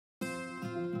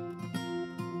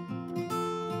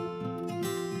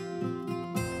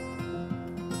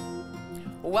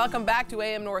Welcome back to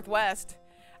AM Northwest.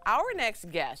 Our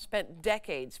next guest spent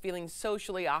decades feeling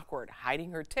socially awkward,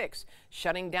 hiding her tics,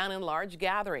 shutting down in large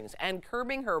gatherings, and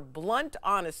curbing her blunt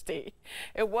honesty.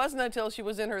 It wasn't until she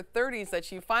was in her 30s that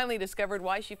she finally discovered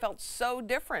why she felt so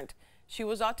different. She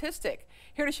was autistic.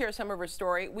 Here to share some of her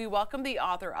story, we welcome the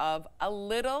author of A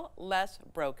Little Less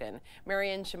Broken,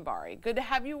 Marian Schembari. Good to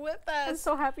have you with us. I'm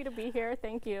so happy to be here.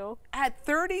 Thank you. At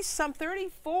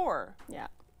 34, yeah,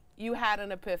 you had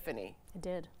an epiphany. I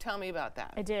did. Tell me about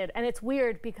that. I did. And it's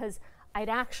weird because I'd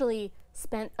actually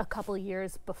spent a couple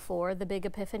years before the big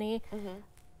epiphany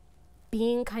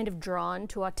being kind of drawn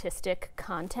to autistic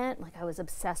content. Like I was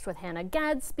obsessed with Hannah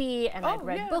Gadsby, and I'd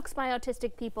read books by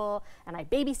autistic people, and I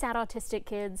babysat autistic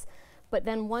kids. But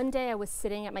then one day I was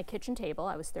sitting at my kitchen table,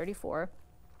 I was 34,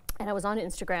 and I was on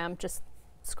Instagram just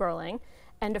scrolling,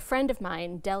 and a friend of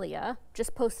mine, Delia,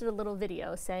 just posted a little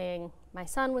video saying, my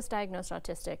son was diagnosed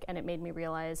autistic, and it made me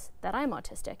realize that I'm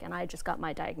autistic, and I just got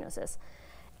my diagnosis.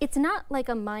 It's not like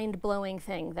a mind-blowing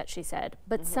thing that she said,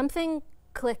 but something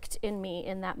clicked in me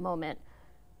in that moment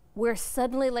where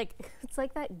suddenly, like, it's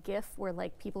like that gif where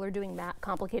like people are doing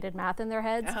complicated math in their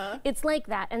heads. It's like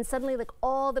that, and suddenly like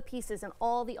all the pieces and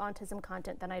all the autism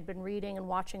content that I'd been reading and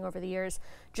watching over the years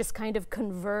just kind of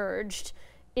converged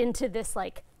into this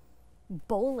like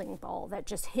bowling ball that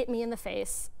just hit me in the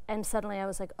face, and suddenly I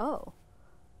was like, oh,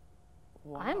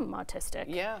 wow, I'm autistic.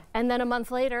 Yeah. And then a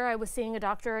month later I was seeing a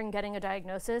doctor and getting a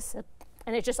diagnosis,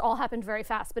 and it just all happened very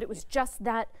fast. But it was just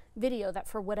that video that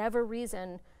for whatever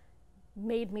reason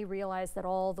made me realize that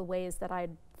all the ways that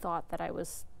I'd thought that I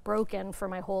was broken for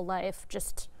my whole life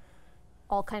just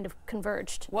all kind of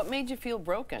converged. What made you feel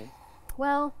broken?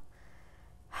 Well,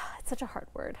 it's such a hard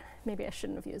word. Maybe I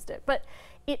shouldn't have used it, but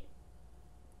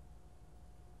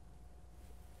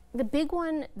the big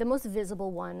one, the most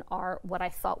visible one, are what I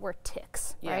thought were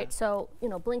tics, right? So, you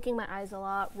know, blinking my eyes a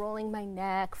lot, rolling my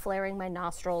neck, flaring my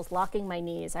nostrils, locking my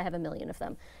knees. I have a million of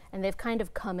them. And they've kind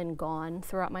of come and gone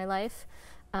throughout my life.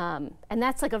 And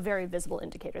that's like a very visible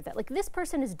indicator that like this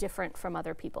person is different from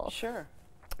other people. Sure.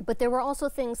 But there were also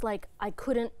things like I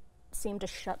couldn't seem to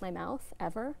shut my mouth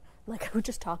ever. Like I would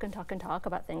just talk and talk and talk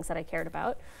about things that I cared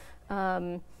about.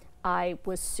 I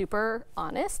was super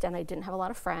honest, and I didn't have a lot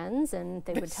of friends, and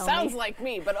they would tell me. Sounds like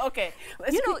me, but okay.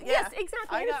 You know, yes,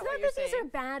 exactly. I It's got not what you're that these saying. are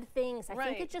bad things. I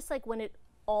think it's just like when it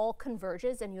all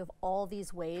converges and you have all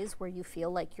these ways where you feel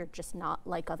like you're just not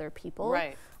like other people.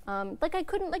 Right. Like I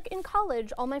couldn't, like in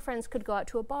college, all my friends could go out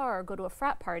to a bar or go to a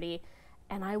frat party,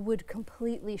 and I would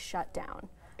completely shut down.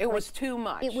 It was too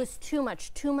much. It was too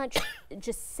much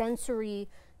just sensory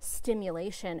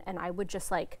stimulation, and I would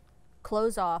just like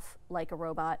close off like a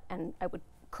robot, and I would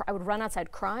run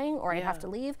outside crying, or I'd have to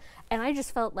leave, and I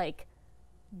just felt like,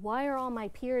 why are all my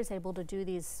peers able to do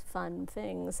these fun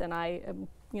things and I am,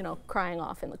 you know, crying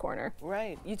off in the corner?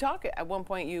 Right. You talk at one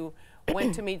point, you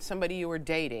went to meet somebody you were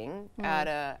dating at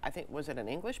a, I think, was it an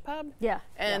English pub? Yeah.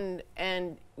 And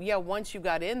once you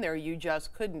got in there, you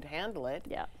just couldn't handle it.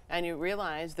 Yeah. And you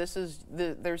realized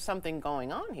there's something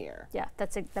going on here. Yeah,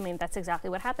 that's exactly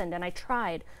what happened. And I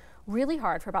tried really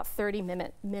hard for about 30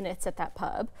 minutes at that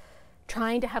pub,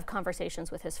 trying to have conversations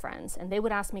with his friends, and they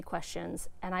would ask me questions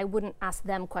and I wouldn't ask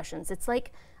them questions. It's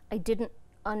like I didn't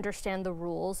understand the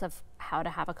rules of how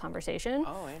to have a conversation.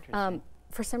 Oh, interesting.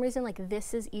 For some reason, like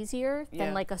this is easier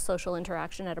than like a social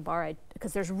interaction at a bar,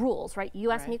 because there's rules, right? You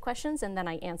ask me questions and then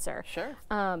I answer. Sure.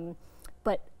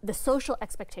 But the social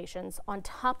expectations on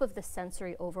top of the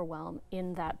sensory overwhelm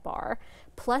in that bar,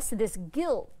 plus this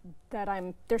guilt that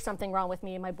there's something wrong with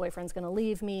me, my boyfriend's gonna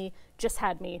leave me, just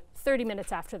had me 30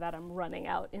 minutes after that, I'm running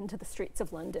out into the streets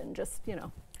of London, just, you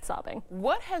know, sobbing.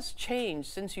 What has changed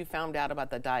since you found out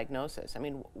about the diagnosis? I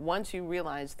mean, once you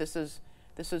realize this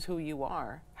is who you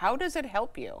are, how does it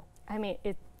help you? I mean,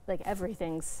 it like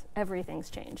everything's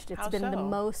changed. It's How been so? the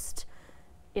most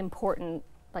important,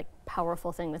 like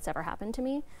powerful thing that's ever happened to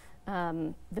me.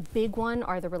 The big one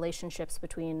are the relationships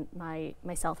between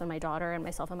myself and my daughter, and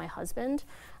myself and my husband.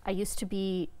 I used to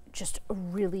be just a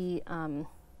really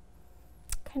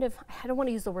kind of, I don't want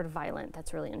to use the word violent,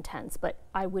 that's really intense, but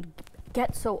I would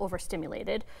get so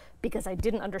overstimulated because I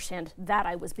didn't understand that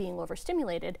I was being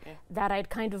overstimulated that I'd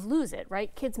kind of lose it,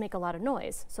 right? Kids make a lot of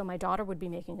noise. So my daughter would be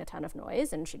making a ton of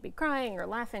noise and she'd be crying or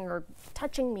laughing or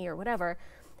touching me or whatever.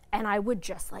 And I would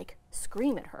just like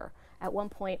scream at her. At one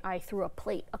point, I threw a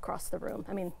plate across the room.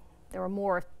 I mean, there were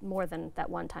more than that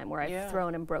one time where I've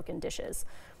thrown and broken dishes.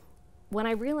 When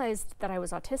I realized that I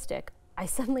was autistic, I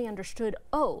suddenly understood,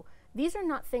 oh, these are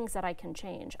not things that I can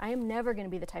change. I am never going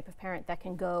to be the type of parent that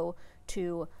can go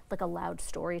to like a loud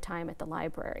story time at the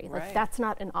library. Like that's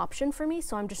not an option for me,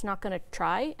 so I'm just not going to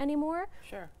try anymore.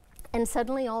 Sure. And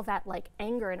suddenly all that like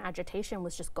anger and agitation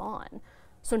was just gone.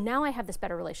 So now I have this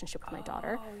better relationship with my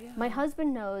daughter. Yeah. My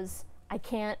husband knows I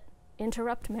can't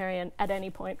interrupt Marian at any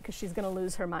point because she's going to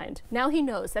lose her mind. Now he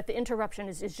knows that the interruption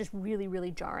is just really, really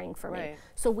jarring for me.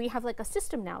 So we have like a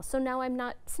system now. So now I'm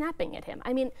not snapping at him.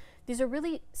 I mean, these are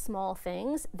really small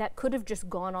things that could have just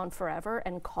gone on forever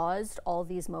and caused all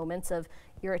these moments of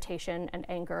irritation and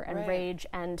anger and rage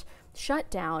and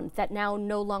shutdown that now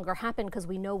no longer happen because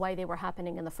we know why they were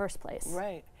happening in the first place.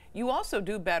 Right. You also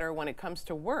do better when it comes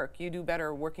to work. You do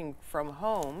better working from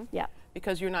home. Yeah.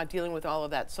 Because you're not dealing with all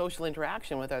of that social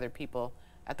interaction with other people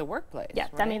at the workplace. Yeah,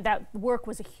 right? I mean, that work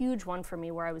was a huge one for me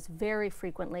where I was very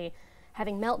frequently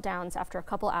having meltdowns after a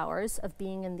couple hours of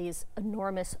being in these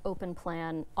enormous open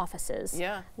plan offices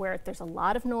where there's a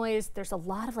lot of noise, there's a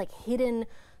lot of like hidden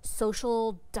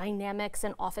social dynamics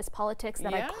and office politics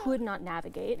that I could not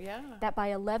navigate. That by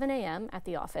 11 a.m. at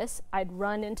the office, I'd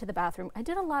run into the bathroom. I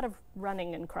did a lot of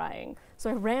running and crying. So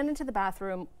I ran into the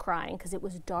bathroom crying because it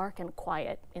was dark and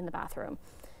quiet in the bathroom.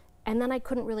 And then I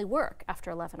couldn't really work after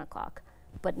 11 o'clock.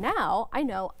 But now I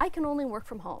know I can only work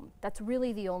from home. That's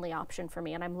really the only option for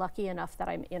me. And I'm lucky enough that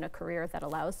I'm in a career that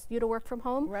allows you to work from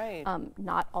home. Right.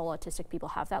 Not all autistic people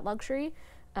have that luxury.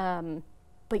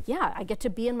 But yeah, I get to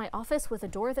be in my office with a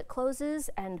door that closes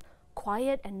and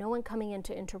quiet and no one coming in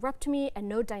to interrupt me and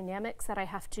no dynamics that I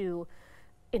have to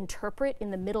interpret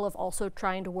in the middle of also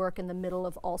trying to work, in the middle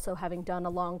of also having done a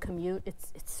long commute.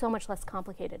 It's so much less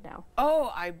complicated now.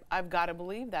 Oh, I've got to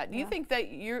believe that. Do you think that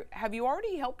have you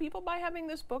already helped people by having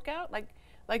this book out?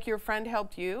 Like your friend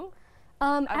helped you?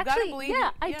 I've actually, got to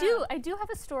believe I do have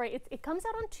a story. It comes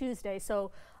out on Tuesday,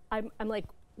 so I'm like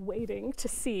waiting to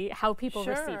see how people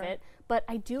receive it. But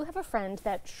I do have a friend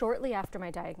that shortly after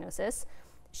my diagnosis,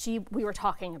 we were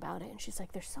talking about it, and she's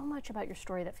like, there's so much about your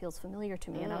story that feels familiar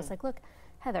to me. And I was like, look,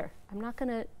 Heather, I'm not going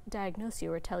to diagnose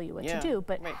you or tell you what to do,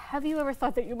 but have you ever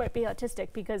thought that you might be autistic?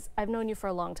 Because I've known you for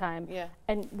a long time,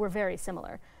 and we're very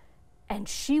similar. And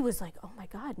she was like, oh my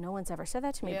God, no one's ever said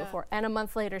that to me before. And a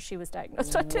month later, she was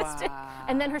diagnosed autistic.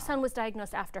 And then her son was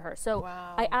diagnosed after her. So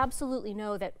I absolutely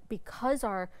know that because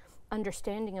our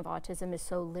understanding of autism is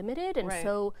so limited and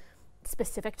so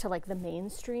specific to like the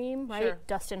mainstream,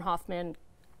 Dustin Hoffman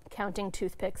counting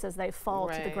toothpicks as they fall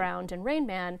to the ground in Rain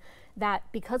Man, that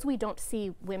because we don't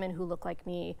see women who look like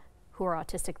me who are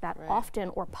autistic that often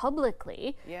or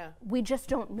publicly, we just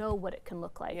don't know what it can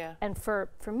look like. And for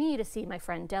me to see my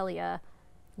friend Delia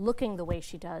looking the way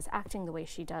she does, acting the way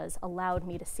she does, allowed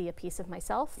me to see a piece of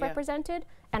myself represented.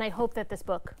 And I hope that this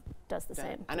book does the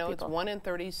same. I know it's 1 in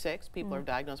 36 people are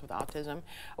diagnosed with autism.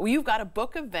 Well, you've got a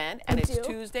book event, and it's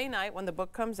Tuesday night when the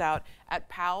book comes out at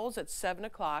Powell's at 7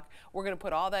 o'clock. We're going to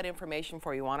put all that information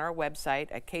for you on our website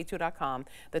at k2.com.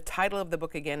 The title of the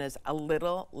book again is A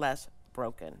Little Less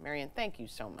Broken. Marian, thank you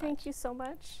so much. Thank you so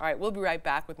much. All right, we'll be right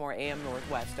back with more AM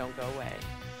Northwest. Don't go away.